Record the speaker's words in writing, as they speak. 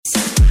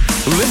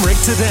Limerick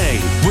Today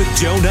with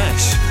Joe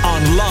Nash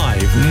on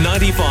Live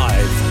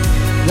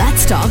 95.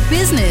 Let's talk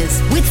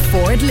business with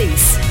Ford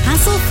Lease.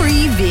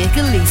 Hassle-free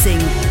vehicle leasing.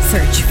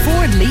 Search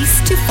Ford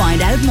Lease to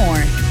find out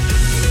more.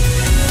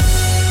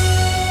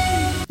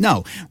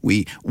 Now,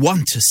 we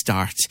want to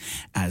start,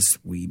 as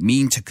we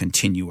mean to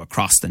continue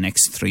across the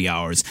next 3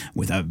 hours,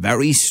 with a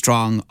very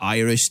strong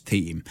Irish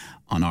theme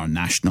on our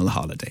national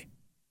holiday.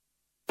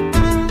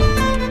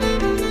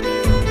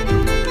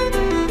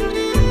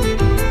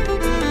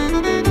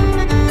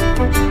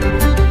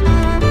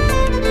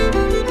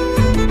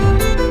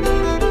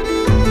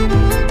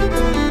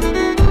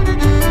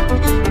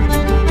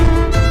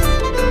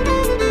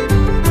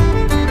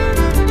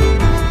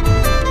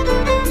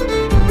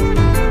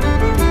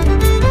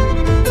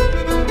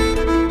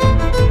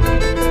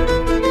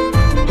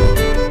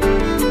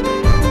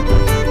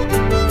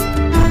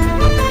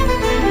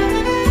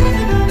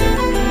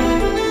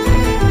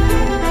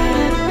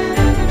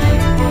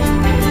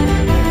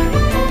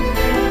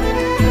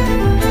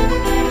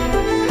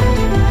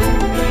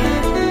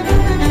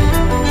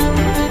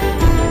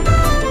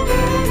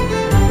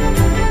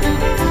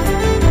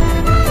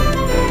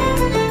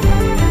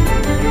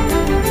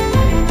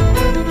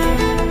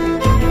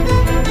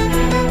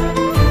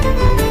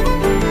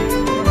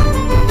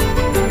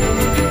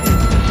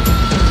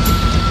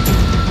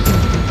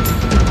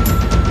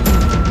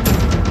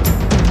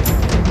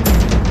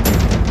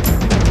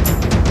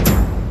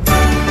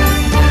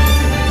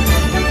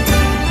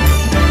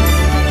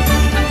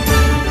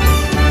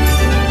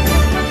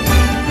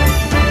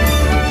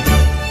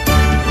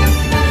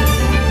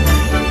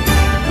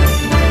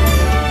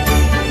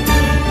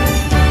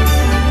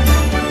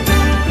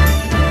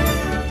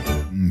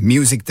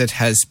 Music that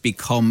has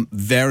become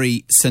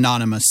very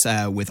synonymous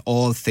with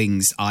all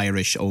things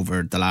Irish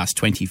over the last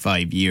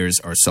 25 years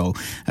or so.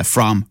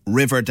 From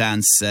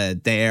Riverdance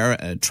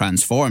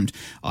transformed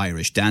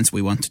Irish dance.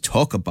 We want to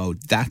talk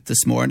about that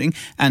this morning,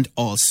 and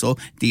also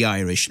the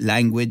Irish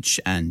language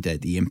and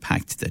the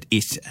impact that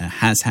it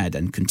has had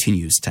and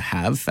continues to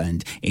have.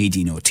 And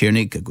Aideen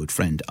O'Tiernig, a good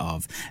friend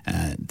of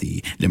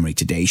the Limerick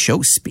Today show,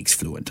 speaks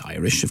fluent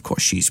Irish. Of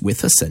course, she's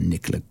with us. And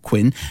Nicola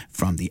Quinn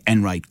from the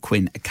Enright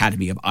Quinn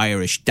Academy of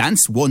Irish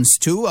Dance, Once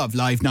Two of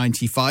Live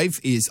 95,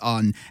 is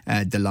on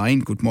the line.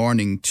 Good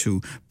morning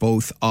to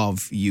both of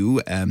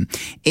you.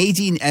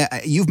 Aideen,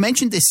 you've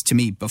mentioned this to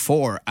me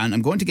before, and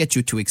I'm going to get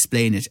you to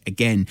explain it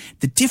again.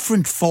 The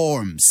different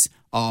forms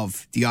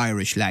of the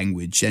Irish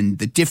language and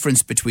the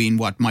difference between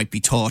what might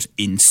be taught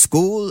in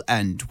school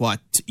and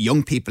what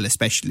young people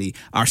especially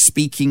are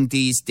speaking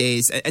these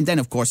days. And then,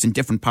 of course, in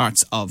different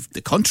parts of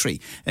the country,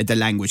 the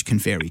language can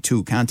vary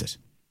too, can't it?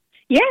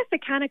 Yes,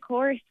 it can, of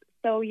course.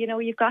 So,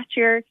 you've got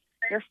your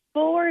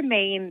four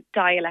main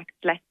dialects,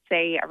 let's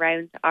say,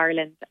 around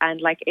Ireland.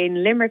 And like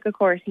in Limerick, of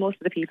course, most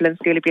of the people in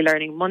school will be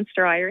learning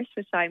Munster Irish,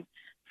 which I'm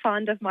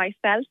fond of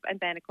myself. And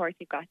then, of course,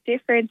 you've got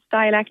different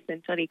dialects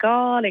in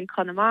Donegal, in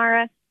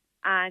Connemara.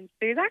 And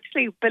there's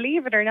actually,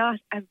 believe it or not,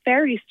 a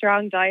very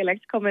strong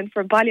dialect coming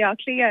from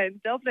Ballyauclia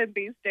in Dublin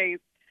these days,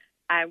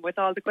 with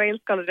all the Gael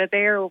scholars that are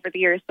there over the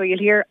years. So you'll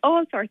hear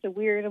all sorts of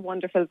weird and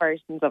wonderful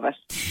versions of it.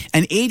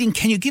 And Aideen,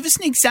 can you give us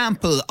an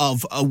example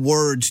of a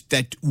word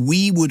that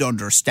we would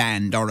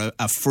understand, or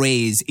a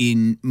phrase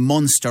in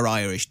Munster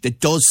Irish that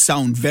does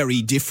sound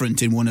very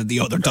different in one of the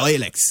other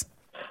dialects?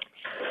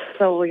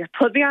 So you're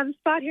putting me on the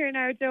spot here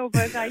now, Joe,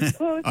 but I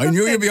suppose... I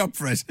knew you'd be up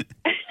for it.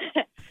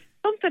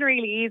 Something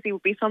really easy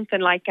would be something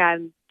like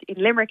in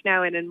Limerick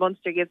now and in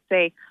Munster you'd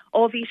say,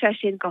 "Oh, bhí sé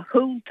sin go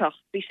húntach,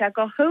 bhí sé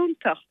go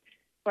húntach,"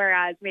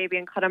 whereas maybe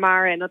in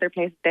Connemara and other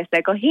places they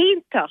say go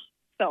híntach.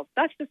 So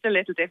that's just a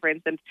little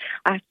difference, and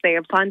I have to say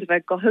I'm fond of a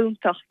go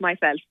húntach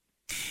myself.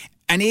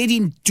 And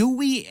Aideen, do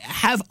we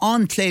have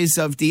enclaves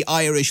of the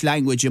Irish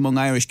language among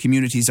Irish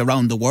communities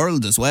around the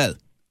world as well?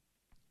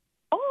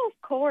 Oh,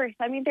 of course.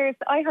 I mean,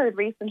 I heard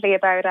recently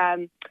about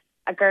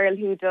a girl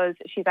who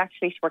she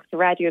works the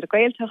radio, the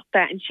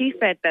Gaeltachta, and she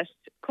said that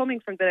coming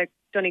from the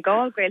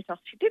Donegal Gaeltacht,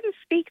 she didn't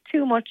speak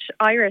too much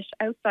Irish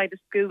outside of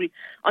school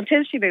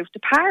until she moved to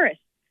Paris.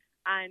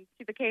 And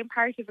she became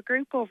part of a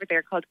group over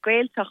there called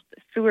Gaeltacht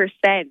Suir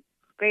Sen,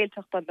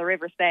 Gaeltacht on the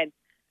River Sen.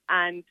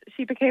 And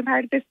she became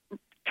part of this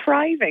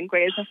thriving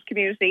Gaeltacht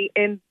community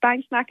in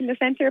Banksmack in the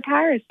centre of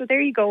Paris. So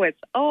there you go, it's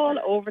all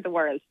over the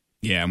world.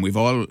 Yeah, and we've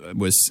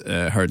always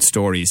heard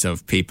stories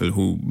of people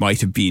who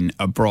might have been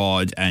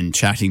abroad and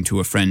chatting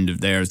to a friend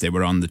of theirs they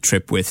were on the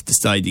trip with,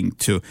 deciding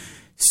to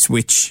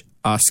switch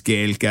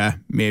Gaeilge,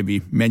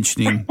 maybe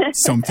mentioning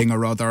something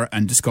or other,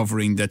 and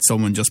discovering that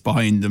someone just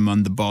behind them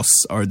on the bus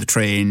or the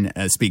train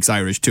speaks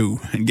Irish too,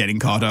 and getting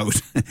caught out.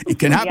 It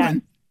can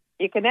happen.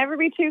 You can never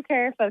be too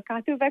careful.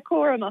 Can't do that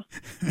corona.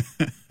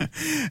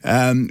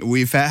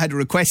 We've had a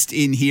request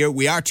in here.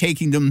 We are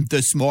taking them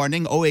this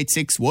morning.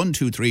 086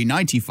 123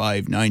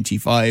 95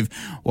 95.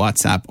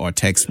 WhatsApp or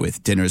text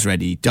with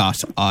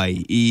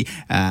dinnersready.ie.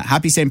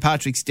 Happy St.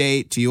 Patrick's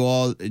Day to you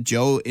all.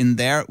 Joe in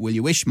there. Will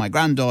you wish my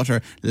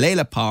granddaughter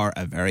Layla Power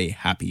a very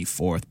happy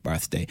 4th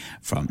birthday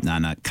from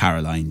Nana,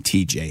 Caroline,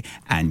 TJ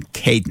and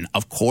Caden?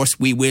 Of course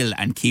we will,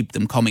 and keep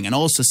them coming. And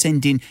also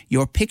send in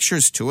your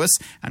pictures to us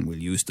and we'll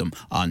use them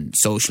on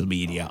social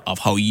media of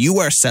how you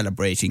are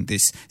celebrating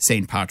this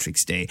St.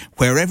 Patrick's Day,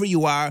 wherever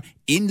you are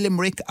in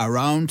Limerick,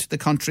 around the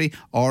country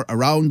or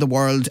around the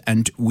world.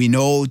 And we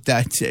know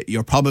that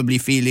you're probably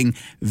feeling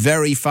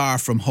very far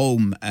from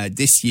home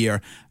this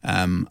year,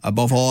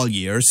 above all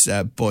years.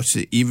 But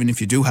even if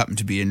you do happen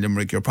to be in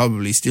Limerick, you're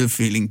probably still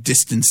feeling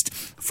distanced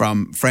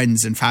from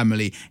friends and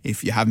family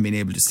if you haven't been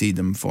able to see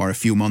them for a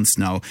few months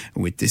now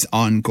with this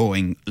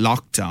ongoing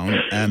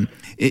lockdown.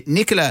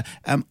 Nicola,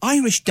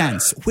 Irish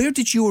dance, where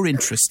did your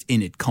interest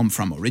in it come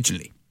from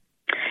originally?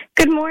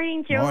 Good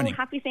morning, Joe. Morning.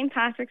 Happy St.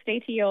 Patrick's Day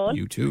to you all.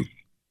 You too.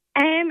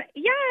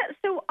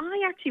 So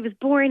I actually was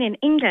born in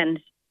England.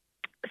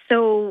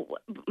 So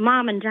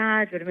Mom and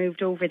Dad would have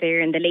moved over there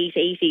in the late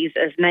 80s,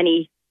 as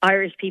many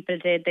Irish people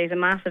did. There's a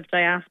massive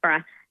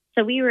diaspora.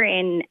 So we were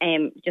in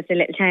just a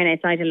little town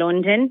outside of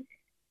London.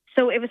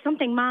 So it was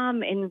something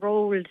Mom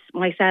enrolled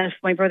myself,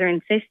 my brother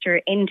and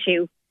sister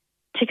into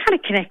to kind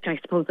of connect, I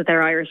suppose, with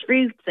their Irish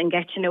roots and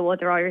get to know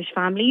other Irish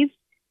families.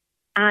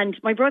 And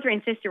my brother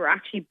and sister were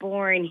actually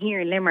born here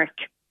in Limerick.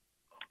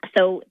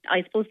 So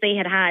I suppose they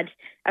had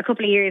a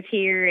couple of years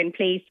here in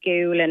play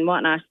school and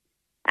whatnot,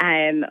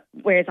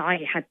 whereas I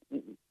had,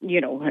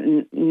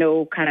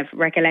 no kind of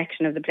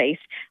recollection of the place,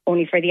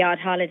 only for the odd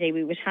holiday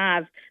we would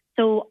have.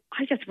 So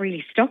I just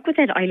really stuck with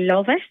it. I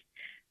love it.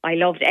 I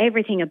loved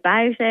everything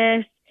about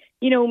it,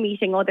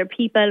 meeting other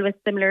people with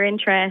similar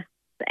interests.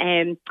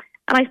 And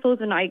I suppose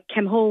when I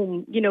came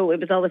home, it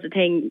was always a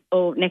thing,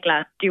 oh,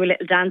 Nicola, do a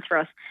little dance for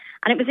us.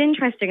 And it was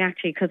interesting,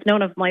 actually, because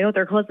none of my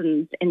other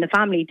cousins in the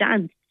family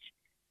danced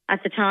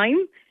at the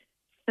time.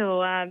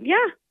 So,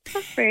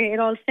 that's where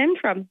it all stemmed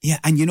from. Yeah,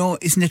 and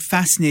isn't it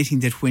fascinating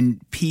that when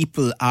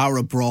people are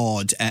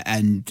abroad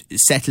and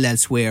settle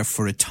elsewhere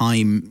for a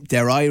time,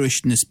 their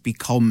Irishness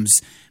becomes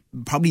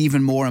probably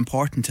even more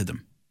important to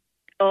them?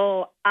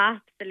 Oh,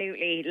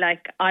 absolutely.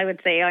 Like, I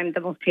would say I'm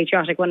the most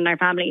patriotic one in our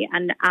family,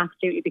 and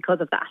absolutely because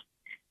of that.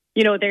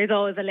 There's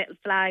always a little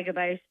flag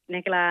about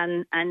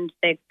Nicola and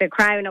the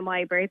crown on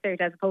my birthday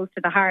as opposed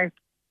to the harp.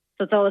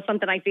 So it's always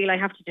something I feel I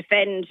have to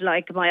defend,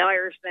 like my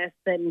Irishness.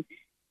 And,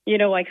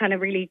 I kind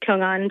of really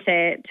clung on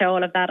to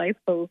all of that, I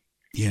suppose.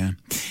 Yeah.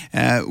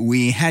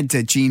 We had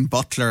Jean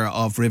Butler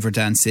of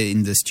Riverdance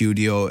in the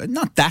studio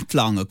not that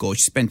long ago.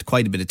 She spent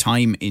quite a bit of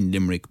time in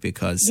Limerick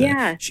because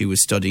she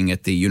was studying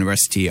at the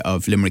University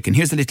of Limerick. And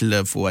here's a little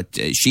of what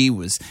she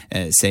was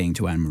saying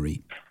to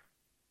Anne-Marie.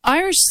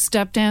 Irish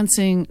step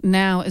dancing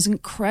now is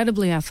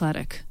incredibly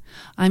athletic.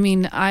 I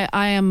mean,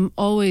 I am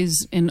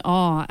always in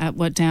awe at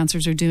what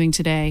dancers are doing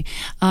today.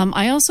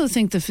 I also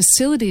think the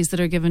facilities that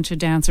are given to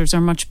dancers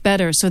are much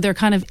better. So they're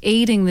kind of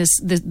aiding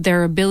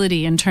their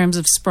ability in terms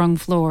of sprung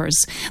floors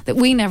that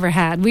we never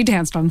had. We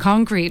danced on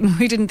concrete and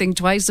we didn't think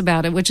twice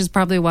about it, which is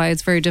probably why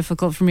it's very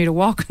difficult for me to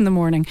walk in the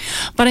morning.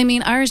 But I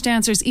mean, Irish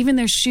dancers, even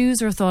their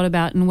shoes are thought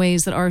about in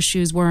ways that our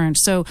shoes weren't.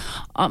 So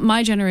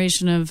my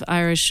generation of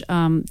Irish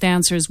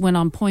dancers went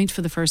on point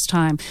for the first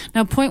time.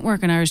 Now, point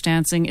work in Irish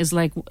dancing is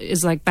like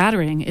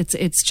battering.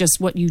 It's just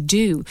what you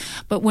do.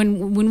 But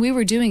when we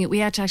were doing it, we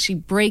had to actually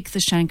break the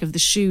shank of the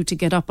shoe to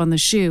get up on the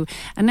shoe.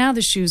 And now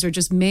the shoes are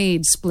just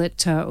made split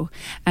toe,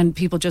 and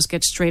people just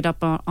get straight up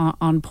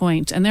on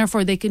point, and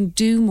therefore they can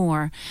do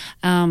more.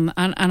 And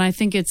I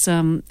think it's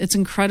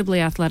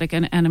incredibly athletic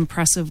and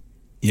impressive.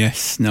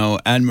 Yes, no,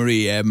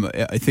 Anne-Marie,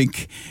 I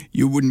think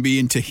you wouldn't be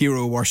into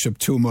hero worship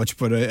too much,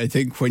 but I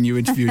think when you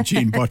interviewed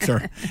Jean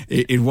Butler,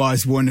 it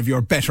was one of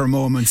your better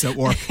moments at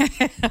work.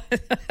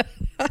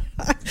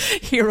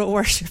 Hero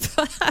worship.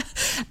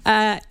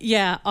 I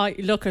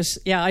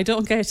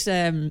don't get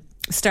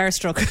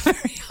starstruck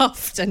very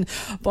often,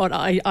 but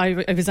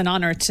it was an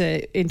honour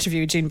to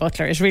interview Jean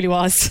Butler. It really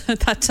was. At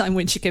that time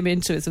when she came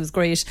into it was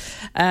great.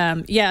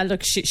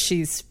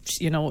 She's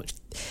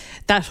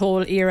that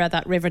whole era,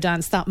 that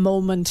Riverdance, that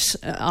moment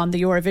on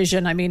the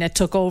Eurovision, I mean, it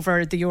took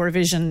over the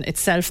Eurovision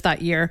itself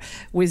that year,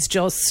 was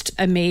just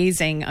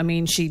amazing. I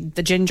mean,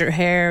 the ginger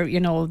hair,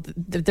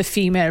 the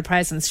female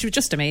presence, she was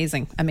just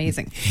amazing.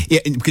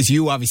 Yeah, because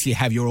you obviously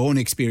have your own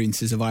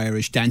experiences of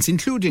Irish dance,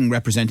 including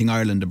representing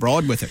Ireland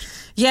abroad with it.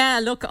 Yeah,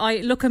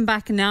 looking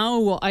back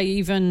now, I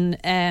even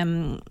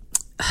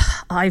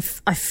I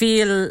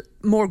feel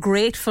more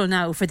grateful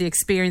now for the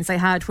experience I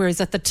had, whereas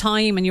at the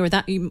time, and you were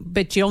that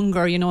bit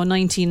younger,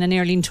 19 and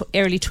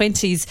early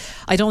 20s,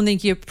 I don't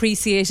think you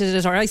appreciated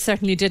it, or I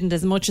certainly didn't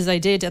as much as I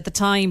did at the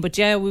time. But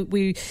yeah,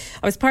 I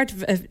was part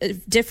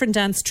of different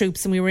dance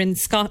troupes, and we were in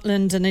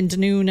Scotland and in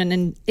Dunoon and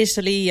in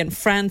Italy and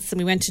France, and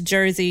we went to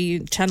Jersey,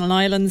 Channel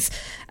Islands,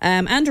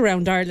 and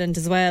around Ireland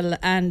as well.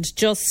 And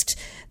just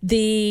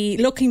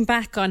looking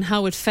back on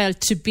how it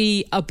felt to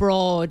be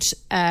abroad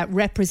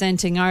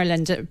representing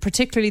Ireland,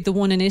 particularly the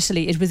one in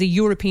Italy, it was a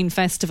European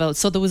festival,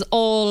 so there was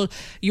all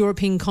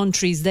European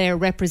countries there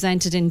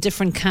represented in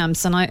different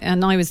camps, and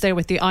I was there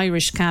with the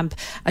Irish camp,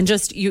 and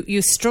just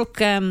you struck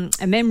a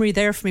memory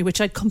there for me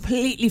which I'd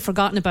completely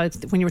forgotten about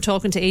when you were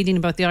talking to Aideen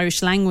about the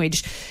Irish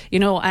language.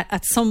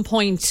 At some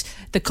point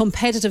the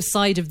competitive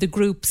side of the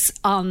groups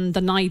on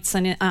the nights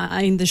and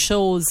in the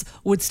shows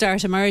would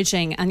start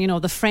emerging, and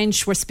the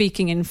French were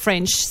speaking in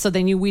French, so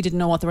they knew we didn't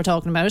know what they were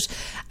talking about,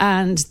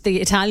 and the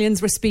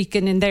Italians were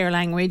speaking in their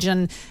language,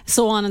 and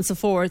so on and so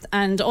forth.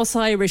 And us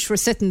Irish were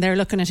sitting there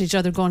looking at each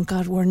other going,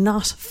 God, we're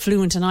not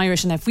fluent in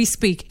Irish, and if we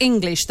speak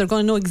English they're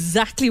going to know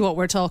exactly what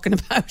we're talking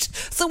about.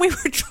 So we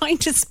were trying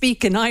to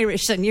speak in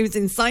Irish and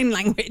using sign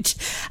language,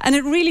 and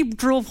it really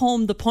drove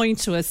home the point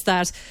to us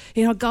that,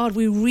 God,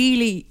 we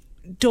really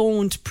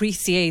don't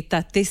appreciate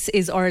that this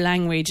is our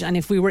language, and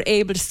if we were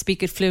able to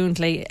speak it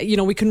fluently,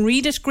 we can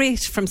read it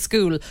great from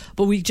school,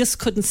 but we just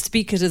couldn't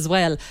speak it as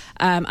well.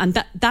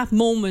 And that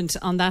moment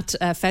on that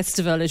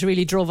festival, it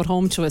really drove it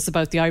home to us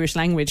about the Irish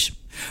language.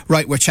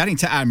 Right, we're chatting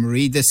to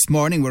Anne-Marie this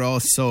morning. We're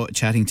also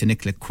chatting to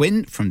Nicola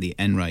Quinn from the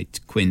Enright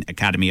Quinn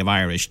Academy of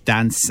Irish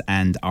Dance,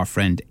 and our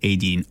friend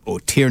Aideen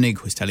O'Tiernig,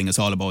 who's telling us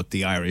all about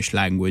the Irish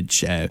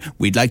language.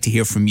 We'd like to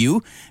hear from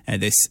you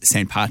this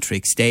St.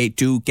 Patrick's Day.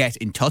 Do get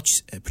in touch,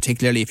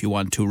 particularly if you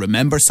want to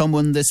remember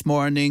someone this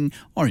morning,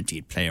 or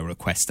indeed play a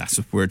request. That's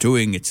what we're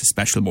doing. It's a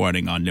special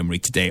morning on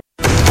Limerick Today.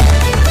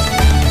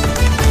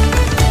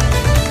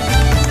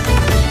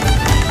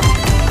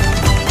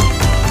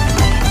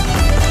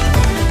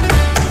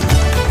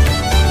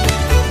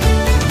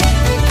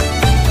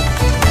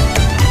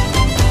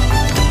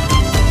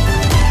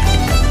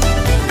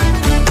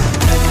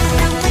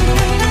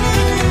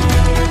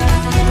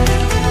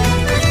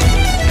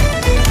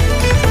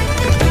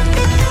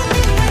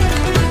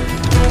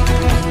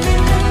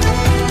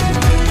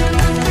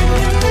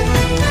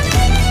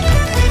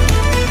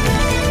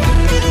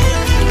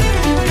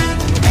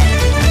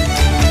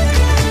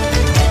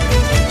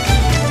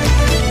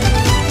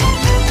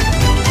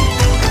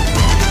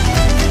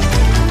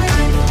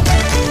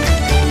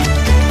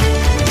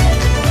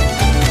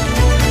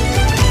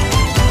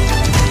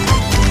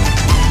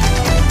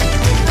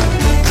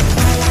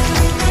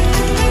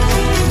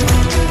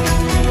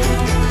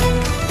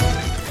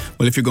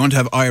 Well, if you're going to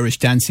have Irish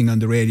dancing on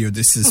the radio,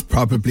 this is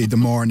probably the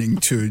morning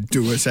to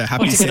do it.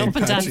 Happy St.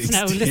 Patrick's Day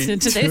now, listening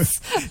to this.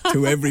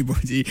 to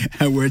everybody.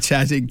 We're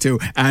chatting to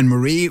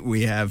Anne-Marie.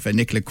 We have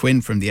Nicola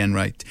Quinn from the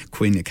Enright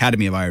Quinn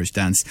Academy of Irish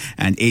Dance,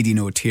 and Aideen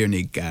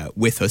O'Tiernig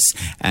with us.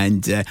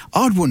 And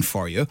odd one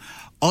for you.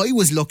 I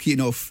was lucky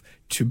enough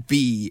to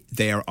be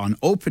there on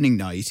opening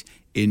night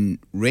in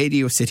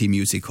Radio City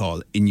Music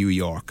Hall in New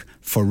York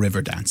for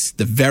Riverdance.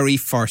 The very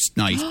first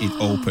night it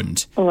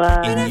opened. Wow.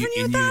 I never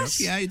knew that.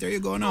 York. Yeah, there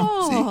you go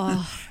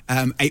now.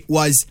 It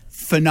was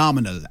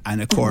phenomenal.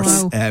 And of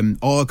course,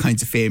 all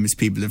kinds of famous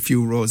people, a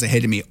few rows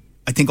ahead of me.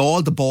 I think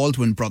all the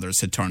Baldwin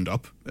brothers had turned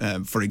up,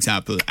 for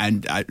example.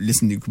 And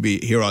listen, you could be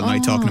here all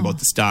night talking about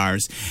the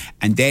stars.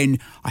 And then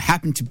I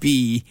happened to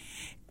be,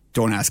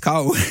 don't ask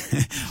how,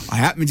 I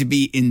happened to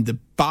be in the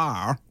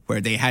bar where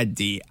they had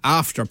the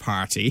after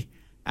party.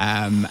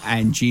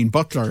 And Jean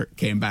Butler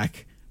came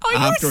back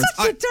afterwards.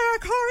 You're such a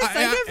dark horse.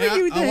 I never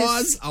knew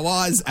this. I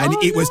was. And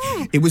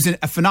it was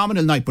a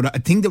phenomenal night. But a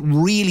thing that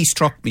really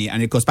struck me,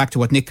 and it goes back to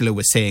what Nicola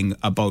was saying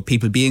about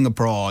people being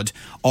abroad,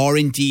 or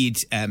indeed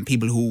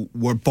people who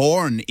were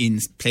born in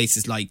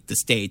places like the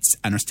States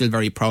and are still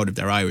very proud of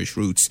their Irish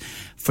roots.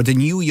 For the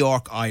New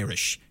York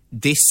Irish,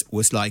 this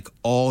was like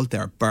all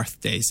their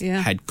birthdays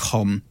had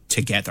come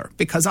together.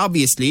 Because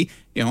obviously,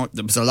 there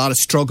was a lot of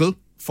struggle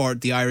for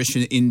the Irish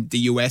in the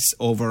US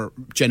over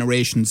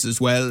generations as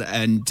well,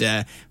 and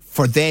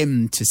for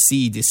them to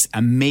see this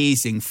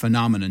amazing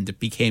phenomenon that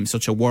became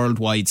such a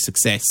worldwide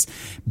success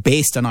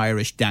based on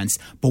Irish dance,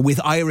 but with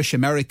Irish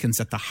Americans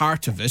at the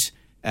heart of it,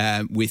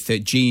 with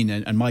Jean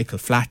and Michael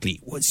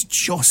Flatley, was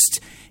just,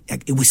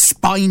 it was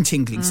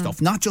spine-tingling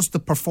stuff, not just the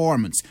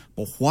performance,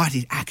 but what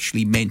it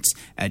actually meant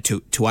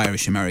to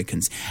Irish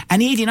Americans.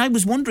 And Aideen, I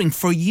was wondering,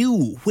 for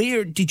you,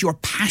 where did your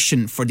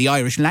passion for the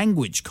Irish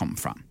language come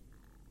from?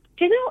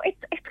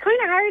 It's kind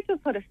of hard to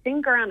put a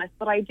finger on it,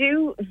 but I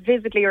do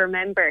vividly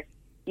remember,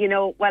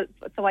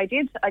 so I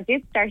did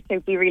start to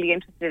be really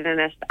interested in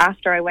it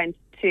after I went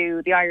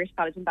to the Irish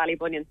College in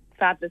Ballybunion.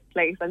 Fabulous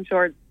place. I'm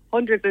sure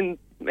hundreds and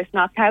if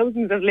not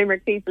thousands of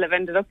Limerick people have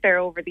ended up there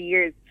over the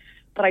years.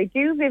 But I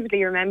do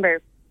vividly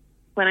remember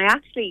when I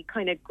actually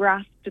kind of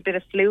grasped a bit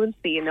of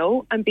fluency,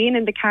 and being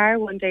in the car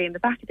one day, in the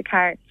back of the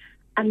car,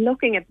 and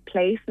looking at the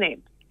place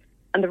names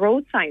and the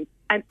road signs,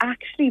 and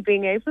actually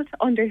being able to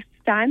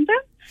understand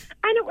them.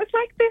 And it was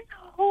like this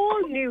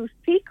whole new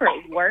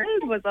secret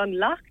world was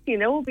unlocked, you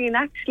know, being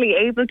actually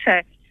able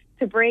to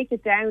break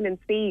it down and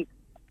see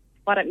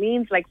what it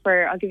means. Like,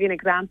 I'll give you an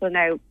example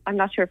now. I'm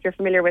not sure if you're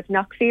familiar with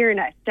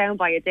Knockfearna. It's down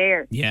by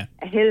Adair,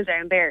 a hill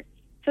down there.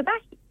 So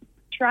that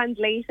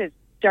translated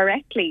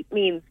directly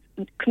means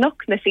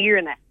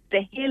Knockfearna,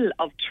 the hill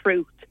of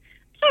truth.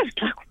 So I was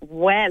like,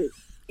 well,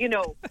 you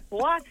know,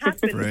 what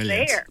happened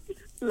there?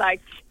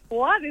 Like,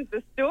 what is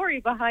the story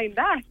behind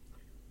that?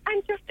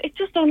 And it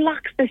just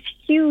unlocks this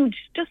huge,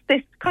 just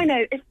this kind of,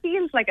 it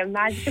feels like a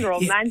magical,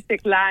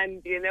 romantic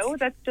land, you know,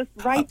 that's just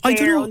right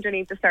there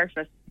underneath the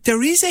surface.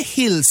 There is a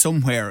hill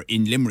somewhere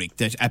in Limerick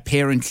that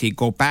apparently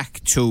go back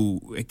to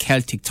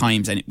Celtic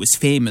times, and it was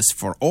famous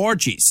for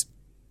orgies.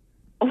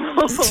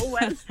 Oh,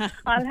 well,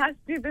 I'll have to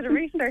do a bit of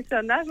research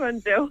on that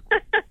one, Joe.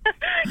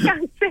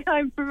 Can't say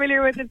I'm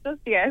familiar with it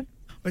just yet.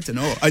 I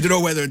don't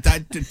know whether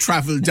that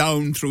travelled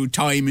down through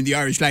time in the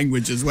Irish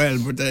language as well,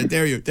 but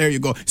there you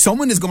go.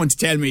 Someone is going to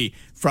tell me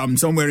from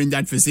somewhere in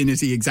that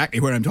vicinity exactly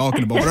where I'm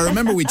talking about. But I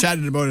remember we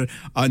chatted about it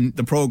on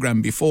the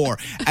programme before.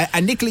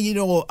 And Nicola, you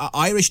know,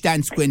 Irish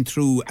dance went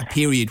through a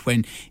period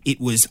when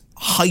it was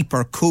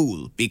hyper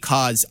cool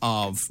because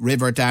of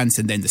Riverdance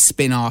and then the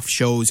spin-off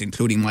shows,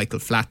 including Michael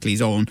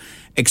Flatley's own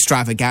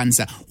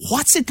Extravaganza.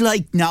 What's it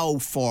like now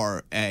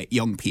for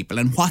young people,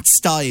 and what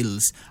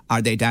styles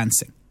are they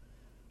dancing?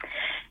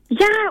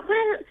 Yeah,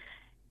 well,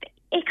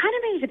 it kind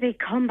of made a big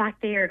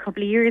comeback there a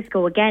couple of years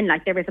ago again.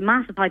 Like, there was a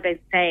massive hype, as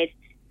I said,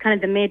 kind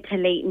of the mid to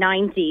late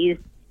 90s.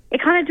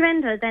 It kind of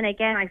dwindled then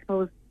again, I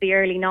suppose, the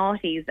early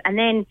noughties. And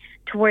then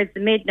towards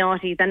the mid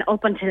noughties and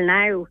up until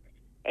now,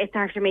 it's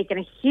after making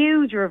a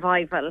huge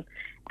revival.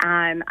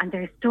 And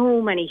there's so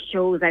many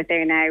shows out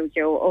there now,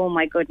 Joe. Oh,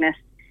 my goodness.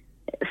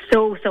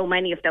 So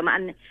many of them.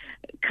 And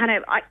kind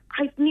of, I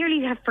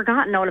nearly have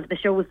forgotten all of the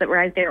shows that were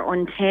out there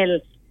until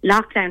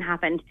lockdown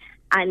happened.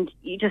 And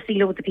you just see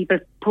loads of people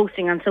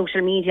posting on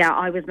social media,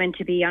 I was meant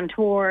to be on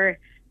tour,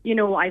 you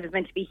know, I was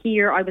meant to be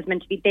here, I was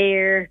meant to be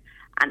there.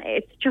 And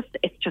it's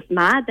just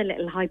mad, the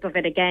little hype of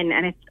it again.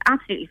 And it's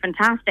absolutely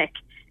fantastic.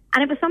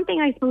 And it was something,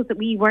 I suppose, that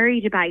we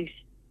worried about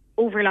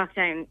over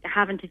lockdown,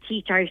 having to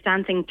teach Irish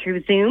dancing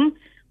through Zoom.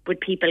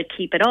 Would people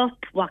keep it up?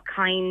 What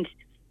kind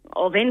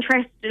of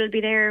interest will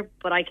be there?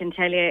 But I can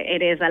tell you,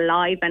 it is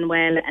alive and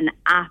well and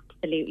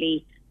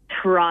absolutely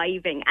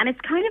thriving. And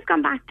it's kind of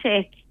gone back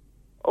to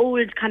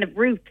old kind of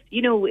roots,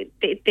 you know,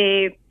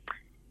 the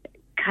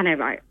kind of,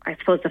 I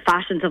suppose the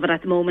fashions of it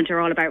at the moment are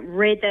all about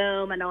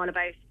rhythm and all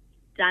about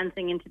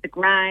dancing into the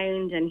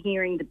ground and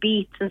hearing the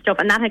beats and stuff,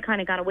 and that had kind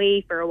of got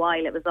away for a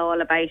while. It was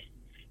all about,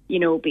 you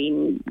know,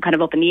 being kind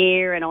of up in the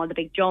air and all the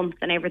big jumps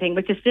and everything,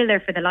 which is still there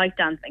for the light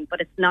dancing,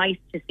 but it's nice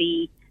to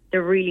see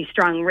the really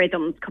strong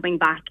rhythms coming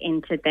back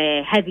into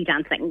the heavy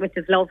dancing, which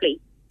is lovely.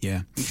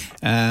 Yeah.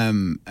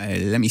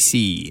 Let me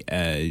see.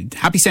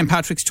 Happy St.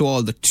 Patrick's to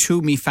all the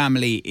Toomey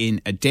family in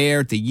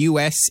Adair, the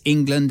US,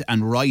 England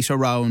and right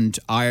around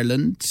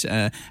Ireland.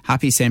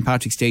 Happy St.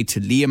 Patrick's Day to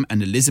Liam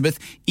and Elizabeth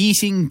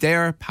eating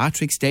their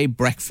Patrick's Day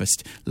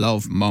breakfast.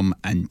 Love, Mum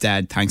and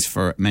Dad. Thanks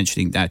for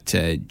mentioning that,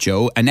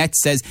 Joe. Annette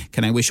says,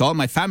 can I wish all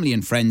my family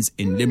and friends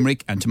in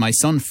Limerick and to my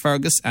son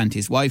Fergus and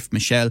his wife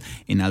Michelle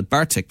in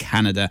Alberta,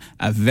 Canada,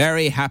 a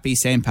very happy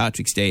St.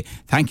 Patrick's Day.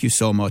 Thank you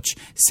so much,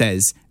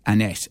 says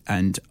Annette.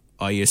 And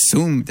I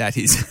assume that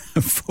is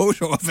a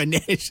photo of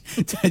Annette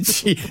that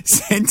she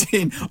sent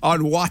in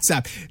on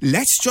WhatsApp.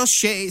 Let's just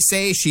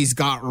say she's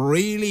got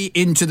really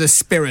into the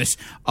spirit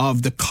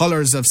of the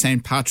colours of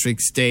St.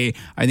 Patrick's Day.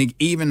 I think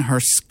even her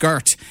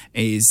skirt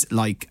is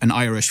like an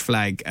Irish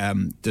flag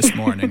this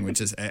morning, which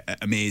is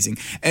amazing.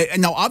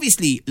 Now,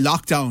 obviously,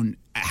 lockdown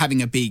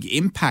having a big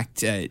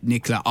impact,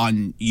 Nicola,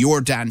 on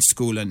your dance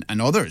school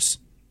and others.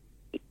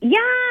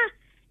 Yeah,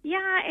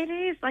 it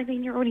is. I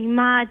mean, you're only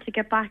mad to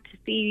get back to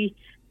see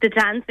the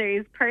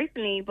dancers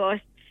personally, but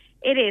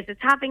it is.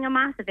 It's having a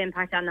massive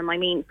impact on them. I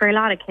mean, for a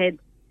lot of kids,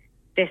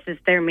 this is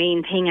their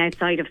main thing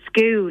outside of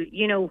school,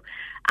 you know.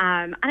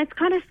 And it's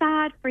kind of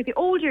sad for the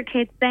older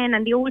kids then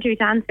and the older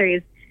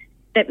dancers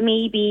that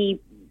maybe,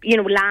 you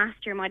know,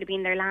 last year might have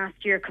been their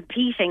last year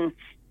competing,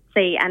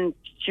 say, and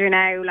sure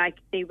now, like,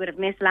 they would have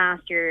missed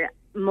last year.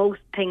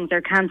 Most things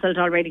are cancelled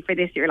already for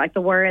this year, like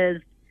the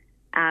Worlds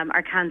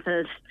are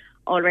cancelled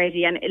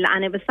already. And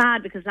it was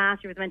sad because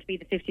last year was meant to be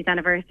the 50th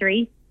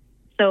anniversary.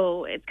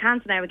 So it's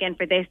cancelled now again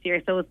for this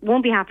year. So it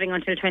won't be happening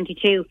until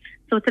 22.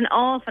 So it's an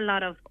awful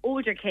lot of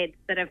older kids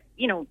that have,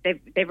 you know,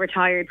 they've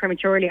retired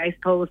prematurely, I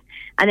suppose.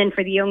 And then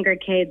for the younger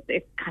kids,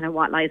 it's kind of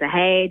what lies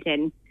ahead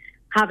and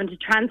having to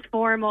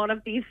transform all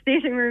of these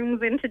sitting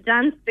rooms into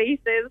dance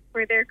spaces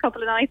for their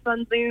couple of nights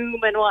on Zoom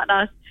and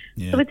whatnot.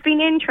 Yeah. So it's been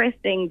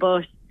interesting,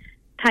 but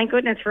thank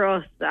goodness for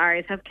us,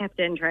 ours have kept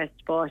interest.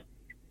 But,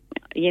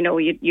 you know,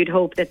 you'd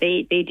hope that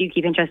they do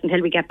keep interest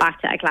until we get back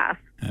to a class.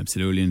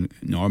 Absolutely. And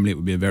normally it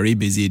would be a very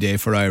busy day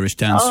for Irish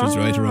dancers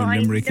right around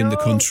Limerick in the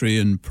country,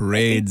 and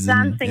parades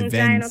and dancing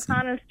events. down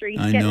O'Connell Street,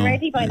 I getting know,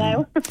 ready by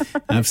now.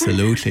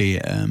 Absolutely.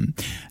 And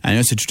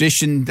it's a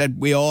tradition that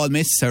we all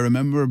miss. I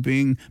remember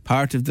being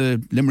part of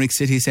the Limerick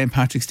City St.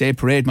 Patrick's Day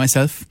parade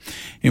myself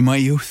in my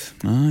youth.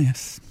 Ah,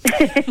 yes.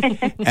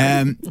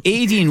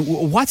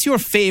 Aideen, what's your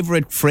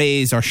favourite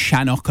phrase or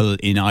shannuckle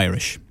in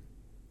Irish?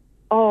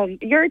 Oh,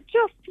 you're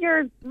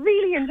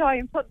really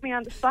enjoying putting me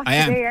on the spot I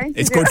am. today, aren't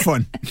you? It's good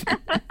fun.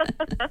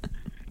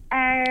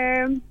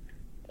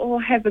 Oh,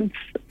 heavens.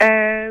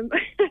 I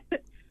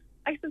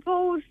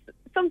suppose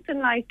something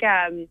like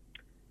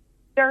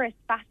Duras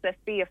Fassa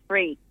Fia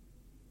Free.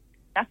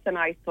 That's a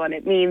nice one.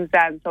 It means,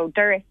 so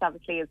Duras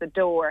obviously is a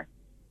door,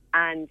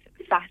 and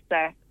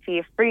Fassa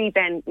Fia Free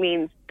then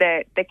means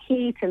the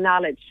key to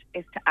knowledge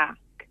is to ask.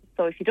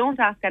 So if you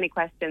don't ask any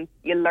questions,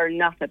 you'll learn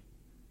nothing.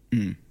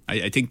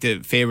 I think the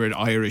favourite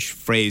Irish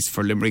phrase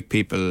for Limerick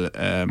people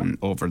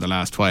over the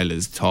last while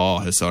is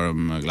Tá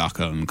Hasaram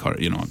Glachan,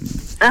 you know.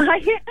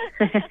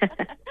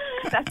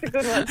 That's a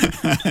good one.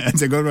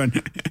 That's a good one.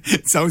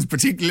 It sounds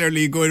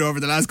particularly good over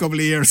the last couple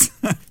of years.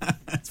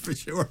 That's for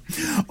sure.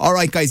 All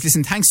right, guys,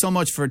 listen, thanks so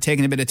much for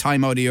taking a bit of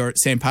time out of your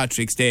St.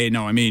 Patrick's Day.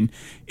 Now, I mean,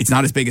 it's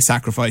not as big a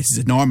sacrifice as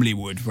it normally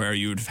would, where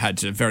you'd have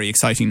had a very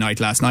exciting night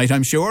last night,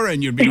 I'm sure,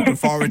 and you'd be looking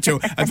forward to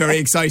a very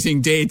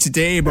exciting day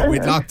today, but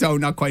with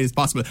lockdown, not quite as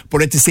possible.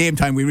 But at the same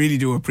time, we really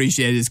do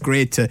appreciate it. It's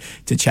great to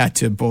chat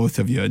to both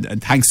of you,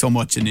 and thanks so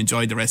much, and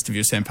enjoy the rest of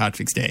your St.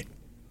 Patrick's Day.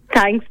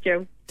 Thanks,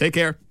 Joe. Take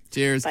care.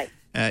 Cheers. Bye.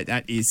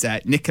 That is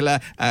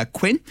Nicola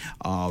Quinn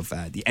of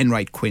the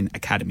Enright Quinn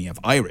Academy of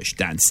Irish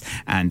Dance,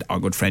 and our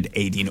good friend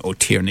Aideen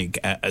O'Tiernig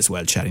as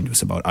well, chatting to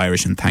us about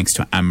Irish, and thanks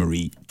to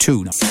Anne-Marie too.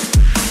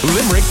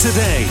 Limerick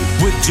Today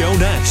with Joe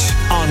Nash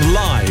on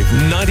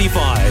Live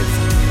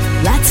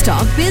 95. Let's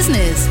talk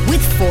business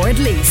with Ford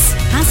Lease.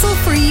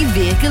 Hassle-free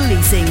vehicle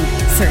leasing.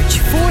 Search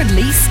Ford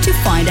Lease to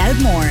find out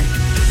more.